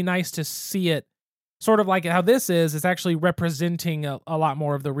be nice to see it sort of like how this is. It's actually representing a lot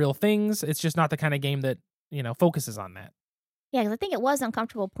more of the real things. It's just not the kind of game that, focuses on that. Yeah, because I think it was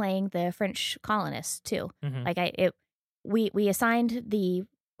uncomfortable playing the French colonists too. Mm-hmm. Like we assigned the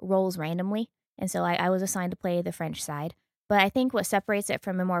roles randomly, and so I was assigned to play the French side. But I think what separates it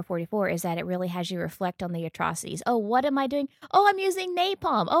from Memoir 44 is that it really has you reflect on the atrocities. Oh, what am I doing? Oh, I'm using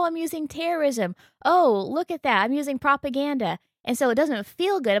napalm. Oh, I'm using terrorism. Oh, look at that. I'm using propaganda. And so it doesn't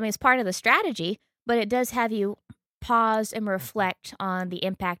feel good. I mean, it's part of the strategy, but it does have you pause and reflect on the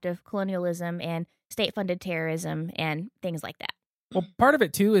impact of colonialism and state-funded terrorism and things like that. Well, part of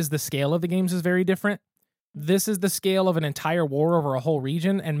it, too, is the scale of the games is very different. This is the scale of an entire war over a whole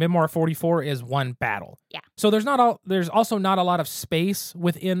region, and Memoir 44 is one battle. Yeah. So there's also not a lot of space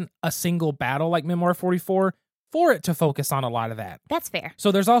within a single battle like Memoir 44 for it to focus on a lot of that. That's fair.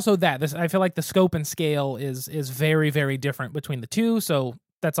 So there's also that. I feel like the scope and scale is very, very different between the two, so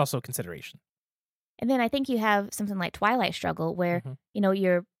that's also a consideration. And then I think you have something like Twilight Struggle where,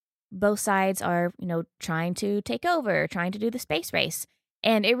 you're both sides are, trying to take over, trying to do the space race.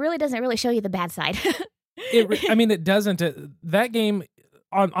 And it really doesn't really show you the bad side. It doesn't. That game,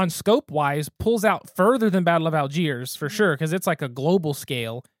 on scope-wise, pulls out further than Battle of Algiers, for sure, because it's like a global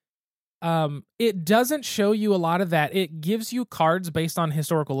scale. It doesn't show you a lot of that. It gives you cards based on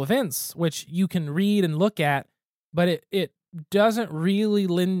historical events, which you can read and look at, but it doesn't really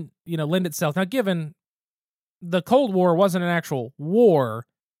lend itself. Now, given the Cold War wasn't an actual war,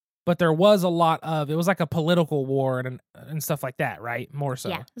 but there was it was like a political war and stuff like that, right? More so.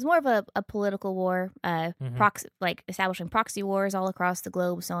 Yeah, it was more of a political war, proxy, like establishing proxy wars all across the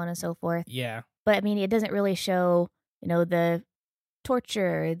globe, so on and so forth. Yeah. But I mean, it doesn't really show, the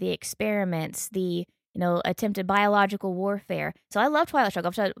torture, the experiments, the, attempted biological warfare. So I love Twilight Struggle.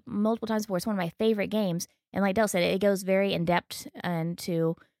 I've tried it multiple times before. It's one of my favorite games. And like Del said, it goes very in depth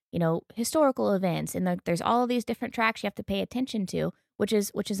into, historical events. And there's all of these different tracks you have to pay attention to, which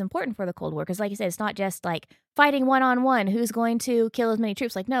is important for the Cold War. Because like you said, it's not just like fighting one-on-one, who's going to kill as many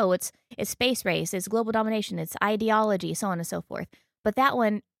troops. Like, no, it's space race, it's global domination, it's ideology, so on and so forth. But that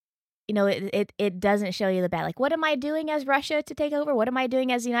one, it doesn't show you the bad. Like, what am I doing as Russia to take over? What am I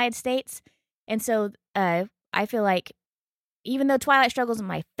doing as the United States? And so I feel like even though Twilight Struggle is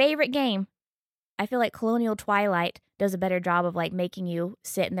my favorite game, I feel like Colonial Twilight does a better job of like making you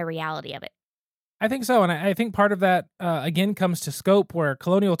sit in the reality of it. I think so, and I think part of that, again, comes to scope, where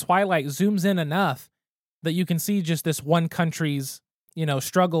Colonial Twilight zooms in enough that you can see just this one country's,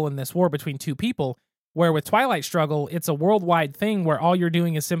 struggle in this war between two people, where with Twilight Struggle, it's a worldwide thing where all you're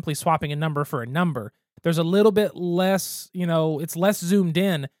doing is simply swapping a number for a number. There's a little bit less, it's less zoomed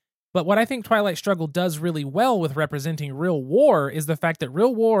in, but what I think Twilight Struggle does really well with representing real war is the fact that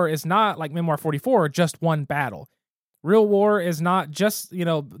real war is not, like Memoir 44, just one battle. Real war is not just,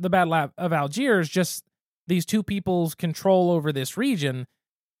 the Battle of Algiers, just these two people's control over this region.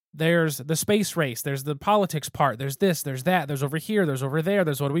 There's the space race. There's the politics part. There's this, there's that, there's over here, there's over there.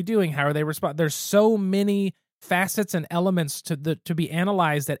 There's what are we doing? How are they respond? There's so many facets and elements to be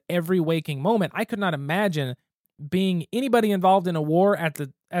analyzed at every waking moment. I could not imagine being anybody involved in a war at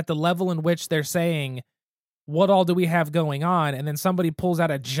the level in which they're saying, what all do we have going on? And then somebody pulls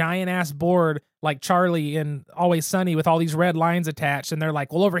out a giant ass board like Charlie in Always Sunny with all these red lines attached. And they're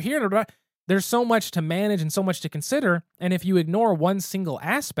like, well, over here, there's so much to manage and so much to consider. And if you ignore one single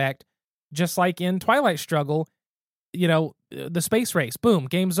aspect, just like in Twilight Struggle, the space race, boom,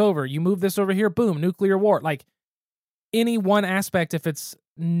 game's over. You move this over here, boom, nuclear war. Like any one aspect, if it's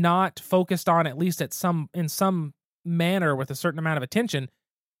not focused on at least in some manner with a certain amount of attention,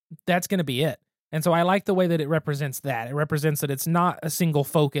 that's going to be it. And so I like the way that it represents that. It represents that it's not a single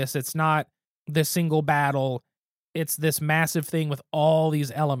focus. It's not this single battle. It's this massive thing with all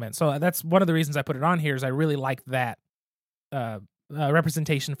these elements. So that's one of the reasons I put it on here is I really like that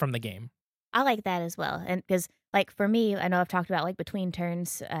representation from the game. I like that as well. And because like for me, I know I've talked about like between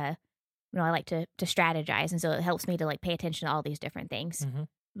turns, I like to strategize. And so it helps me to like pay attention to all these different things. Mm-hmm.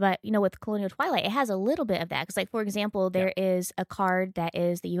 But, with Colonial Twilight, it has a little bit of that. Because like, for example, there is a card that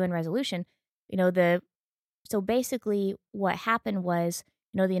is the UN resolution. So basically what happened was,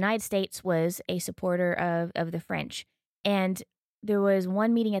 the United States was a supporter of the French. And there was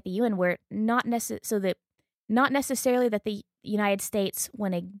one meeting at the UN where not necessarily that the United States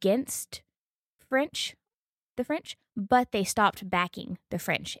went against the French, but they stopped backing the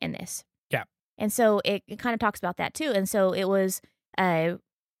French in this. Yeah. And so it kind of talks about that too. And so it was, I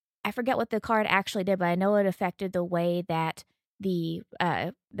forget what the card actually did, but I know it affected the way that the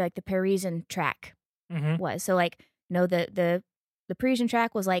Parisian track was. So like, the Parisian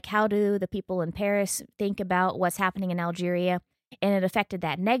track was like, how do the people in Paris think about what's happening in Algeria? And it affected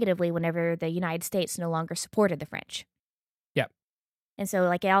that negatively whenever the United States no longer supported the French. Yeah. And so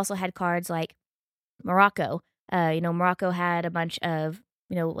like it also had cards like Morocco. Morocco had a bunch of,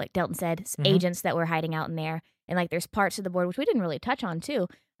 like Delton said, agents that were hiding out in there. And like there's parts of the board, which we didn't really touch on too,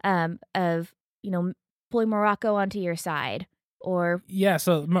 of, pulling Morocco onto your side. Or yeah,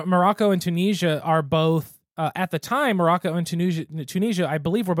 so Morocco and Tunisia are both at the time. Morocco and Tunisia, I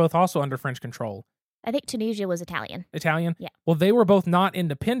believe, were both also under French control. I think Tunisia was Italian. Italian? Yeah. Well, they were both not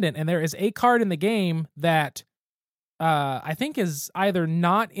independent, and there is a card in the game that I think is either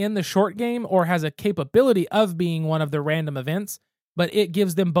not in the short game or has a capability of being one of the random events, but it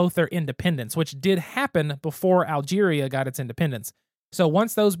gives them both their independence, which did happen before Algeria got its independence. So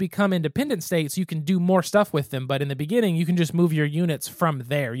once those become independent states, you can do more stuff with them. But in the beginning, you can just move your units from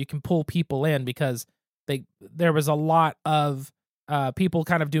there. You can pull people in because there was a lot of people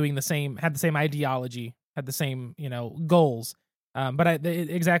kind of doing had the same ideology, had the same goals. But it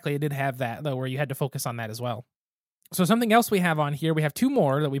did have that though, where you had to focus on that as well. So something else we have on here, we have two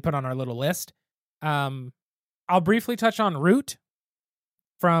more that we put on our little list. I'll briefly touch on Root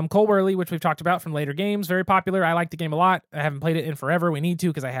from Cole Wehrle, which we've talked about from later games. Very popular. I like the game a lot. I haven't played it in forever. We need to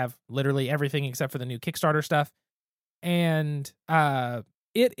because I have literally everything except for the new Kickstarter stuff. And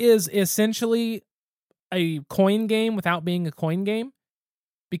it is essentially a coin game without being a coin game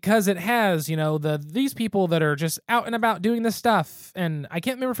because it has, these people that are just out and about doing this stuff. And I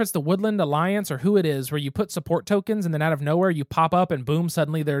can't remember if it's the Woodland Alliance or who it is, where you put support tokens and then out of nowhere you pop up and boom,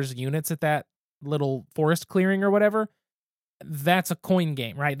 suddenly there's units at that little forest clearing or whatever. That's a coin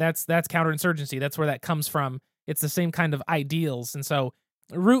game, right? That's counterinsurgency. That's where that comes from. It's the same kind of ideals. And so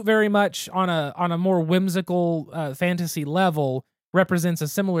Root very much on a more whimsical fantasy level represents a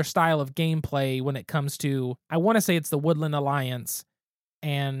similar style of gameplay when it comes to, I want to say it's the Woodland Alliance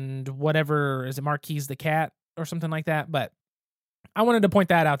and whatever, is it Marquise the Cat or something like that? But I wanted to point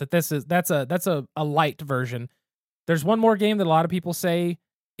that out, that that's a light version. There's one more game that a lot of people say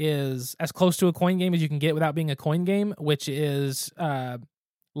is as close to a coin game as you can get without being a coin game, which is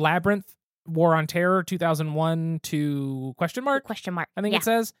Labyrinth War on Terror 2001 to question mark. I think it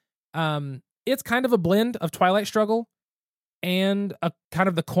says. It's kind of a blend of Twilight Struggle and a kind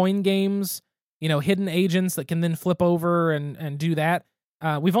of the coin games, hidden agents that can then flip over and do that.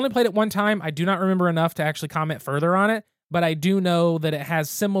 We've only played it one time. I do not remember enough to actually comment further on it, but I do know that it has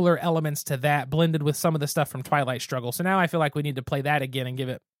similar elements to that blended with some of the stuff from Twilight Struggle. So now I feel like we need to play that again and give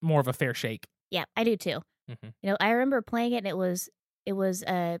it more of a fair shake. Yeah, I do too. Mm-hmm. I remember playing it and it was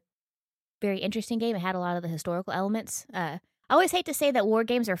a very interesting game. It had a lot of the historical elements. I always hate to say that war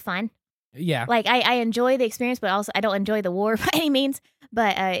games are fun. Yeah. Like I enjoy the experience, but also I don't enjoy the war by any means.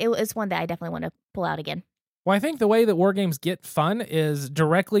 But it was one that I definitely want to pull out again. Well, I think the way that war games get fun is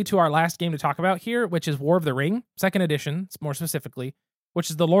directly to our last game to talk about here, which is War of the Ring, 2nd edition, more specifically,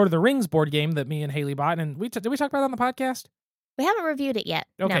 which is the Lord of the Rings board game that me and Haley bought. And did we talk about it on the podcast? We haven't reviewed it yet.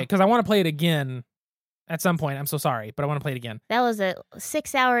 Okay, No. because I want to play it again at some point. I'm so sorry, but I want to play it again. That was a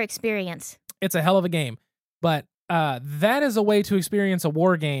 6-hour experience. It's a hell of a game. But that is a way to experience a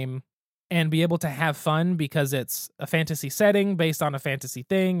war game and be able to have fun because it's a fantasy setting based on a fantasy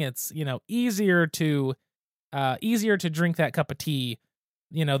thing. It's, easier to drink that cup of tea,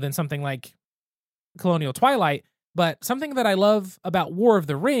 than something like Colonial Twilight. But something that I love about War of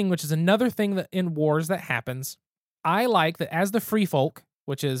the Ring, which is another thing that in wars that happens, I like that as the free folk,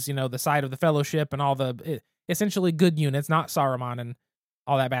 which is, the side of the Fellowship and all the essentially good units, not Saruman and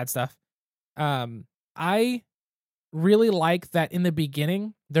all that bad stuff. I really like that in the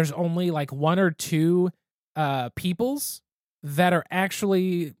beginning, there's only like 1 or 2 peoples that are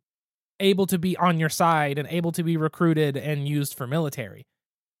actually able to be on your side and able to be recruited and used for military.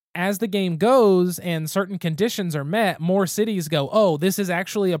 As the game goes and certain conditions are met, more cities go, oh, this is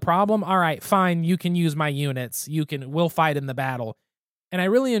actually a problem. All right, fine. You can use my units. We'll fight in the battle. And I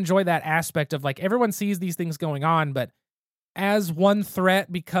really enjoy that aspect of like everyone sees these things going on, but as one threat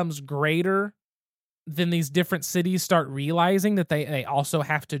becomes greater, then these different cities start realizing that they also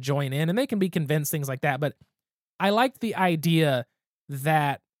have to join in, and they can be convinced, things like that. But I like the idea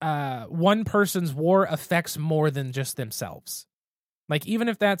that one person's war affects more than just themselves. Like, even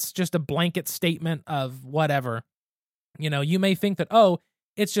if that's just a blanket statement of whatever, you may think that, oh,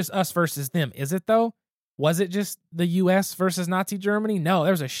 it's just us versus them. Is it though? Was it just the US versus Nazi Germany? No,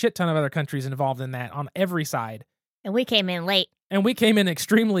 there's a shit ton of other countries involved in that on every side. And we came in late. And we came in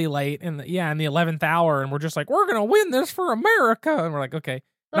extremely late in the 11th hour, and we're just like, we're going to win this for America. And we're like, okay.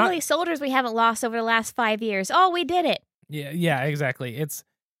 Look at these soldiers we haven't lost over the last 5 years. Oh, we did it. Yeah, exactly. It's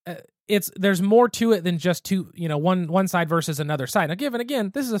there's more to it than just one side versus another side. Now, given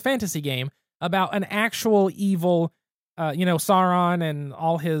again, this is a fantasy game about an actual evil, Sauron and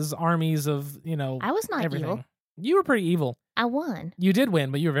all his armies of, I was not everything. evil. You were pretty evil. I won. You did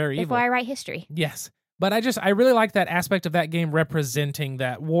win, but you were very evil. Before I write history. Yes. But I really like that aspect of that game representing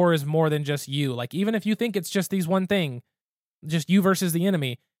that war is more than just you. Like, even if you think it's just these one thing, just you versus the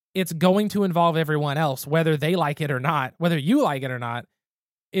enemy, it's going to involve everyone else, whether they like it or not, whether you like it or not.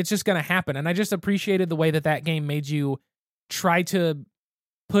 It's just going to happen. And I just appreciated the way that game made you try to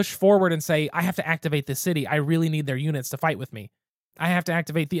push forward and say, I have to activate this city. I really need their units to fight with me. I have to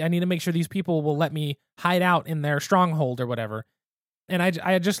I need to make sure these people will let me hide out in their stronghold or whatever. And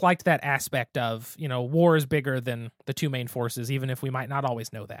I just liked that aspect of, war is bigger than the 2 main forces, even if we might not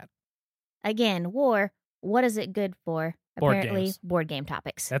always know that. Again, war, what is it good for? Apparently, games. Board game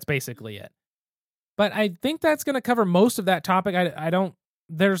topics. That's basically it. But I think that's going to cover most of that topic.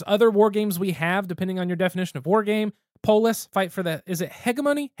 There's other war games we have, depending on your definition of war game. Polis, fight for the, is it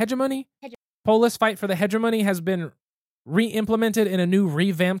hegemony? Polis, fight for the hegemony has been re-implemented in a new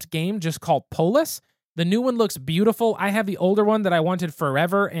revamped game just called Polis. The new one looks beautiful. I have the older one that I wanted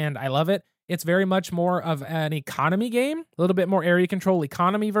forever, and I love it. It's very much more of an economy game, a little bit more area control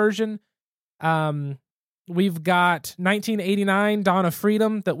economy version. We've got 1989 Dawn of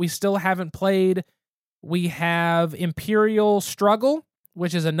Freedom that we still haven't played. We have Imperial Struggle,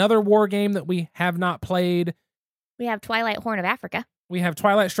 which is another war game that we have not played. We have Twilight Horn of Africa. We have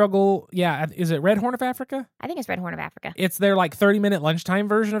Twilight Struggle. Yeah, is it Red Horn of Africa? I think it's Red Horn of Africa. It's their 30-minute lunchtime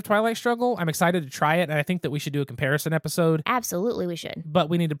version of Twilight Struggle. I'm excited to try it, and I think that we should do a comparison episode. Absolutely, we should. But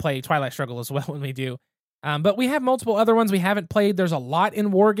we need to play Twilight Struggle as well when we do. But we have multiple other ones we haven't played. There's a lot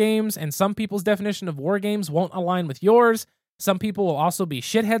in war games, and some people's definition of war games won't align with yours. Some people will also be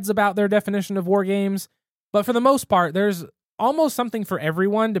shitheads about their definition of war games. But for the most part, there's almost something for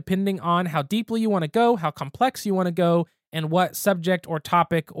everyone, depending on how deeply you want to go, how complex you want to go, and what subject or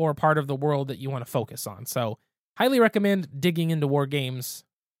topic or part of the world that you want to focus on. So, highly recommend digging into war games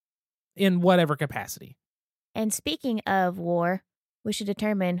in whatever capacity. And speaking of war, we should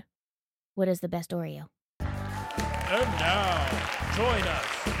determine what is the best Oreo. And now, join us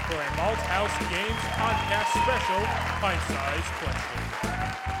for a Malthouse Games podcast special pint-sized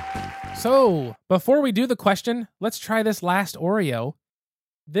question. So, before we do the question, let's try this last Oreo.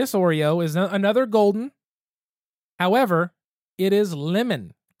 This Oreo is another golden. However, it is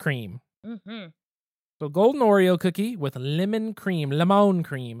lemon cream. Mm-hmm. So, golden Oreo cookie with lemon cream.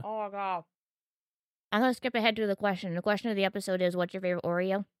 Oh, my God. I'm going to skip ahead to the question. The question of the episode is, what's your favorite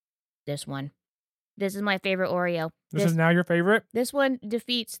Oreo? This one. This is my favorite Oreo. This is now your favorite? This one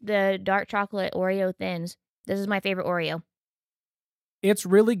defeats the dark chocolate Oreo Thins. This is my favorite Oreo. It's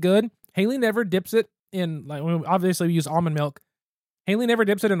really good. Haley never dips it in, obviously we use almond milk. Haley never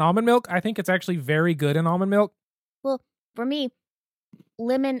dips it in almond milk. I think it's actually very good in almond milk. Well, for me,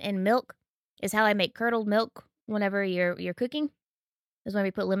 lemon and milk is how I make curdled milk whenever you're cooking. Because when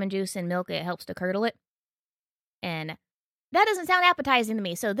we put lemon juice in milk, it helps to curdle it. And that doesn't sound appetizing to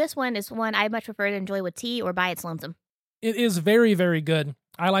me. So this one is one I much prefer to enjoy with tea or by its lonesome. It is very, very good.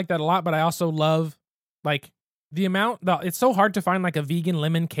 I like that a lot, but I also love like the amount. It's so hard to find like a vegan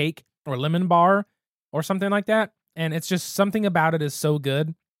lemon cake or lemon bar or something like that. And it's just something about it is so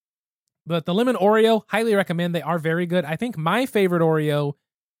good. But the lemon Oreo, highly recommend. They are very good. I think my favorite Oreo,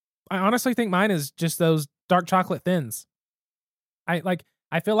 I honestly think mine is just those dark chocolate thins. I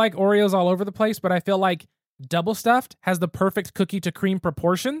feel like Oreo's all over the place, but I feel like double stuffed has the perfect cookie to cream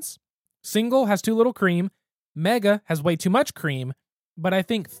proportions. Single has too little cream. Mega has way too much cream. But I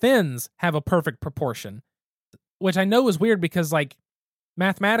think thins have a perfect proportion, which I know is weird because like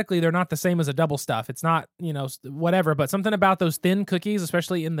mathematically they're not the same as a double stuff. It's not, whatever, but something about those thin cookies,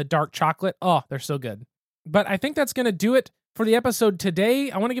 especially in the dark chocolate, oh, they're so good. But I think that's going to do it for the episode today.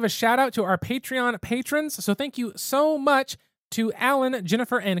 I want to give a shout out to our Patreon patrons. So thank you so much to Alan,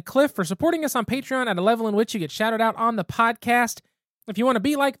 Jennifer, and Cliff for supporting us on Patreon at a level in which you get shouted out on the podcast. If you want to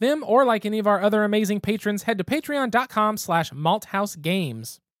be like them or like any of our other amazing patrons, head to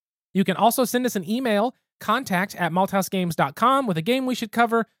patreon.com/malthousegames. You can also send us an email, contact@malthousegames.com, with a game we should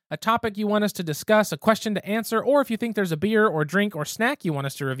cover, a topic you want us to discuss, a question to answer, or if you think there's a beer or drink or snack you want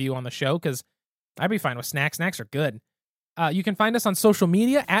us to review on the show, because I'd be fine with snacks. Snacks are good. You can find us on social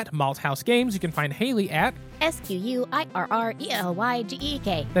media at Malthouse Games. You can find Haley at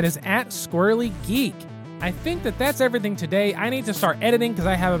SQUIRRELYGEK. That is at Squirrely Geek. I think that's everything today. I need to start editing because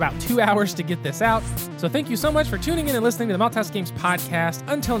I have about 2 hours to get this out. So thank you so much for tuning in and listening to the Malthouse Games podcast.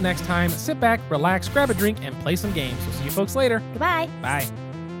 Until next time, sit back, relax, grab a drink, and play some games. We'll see you folks later. Goodbye. Bye.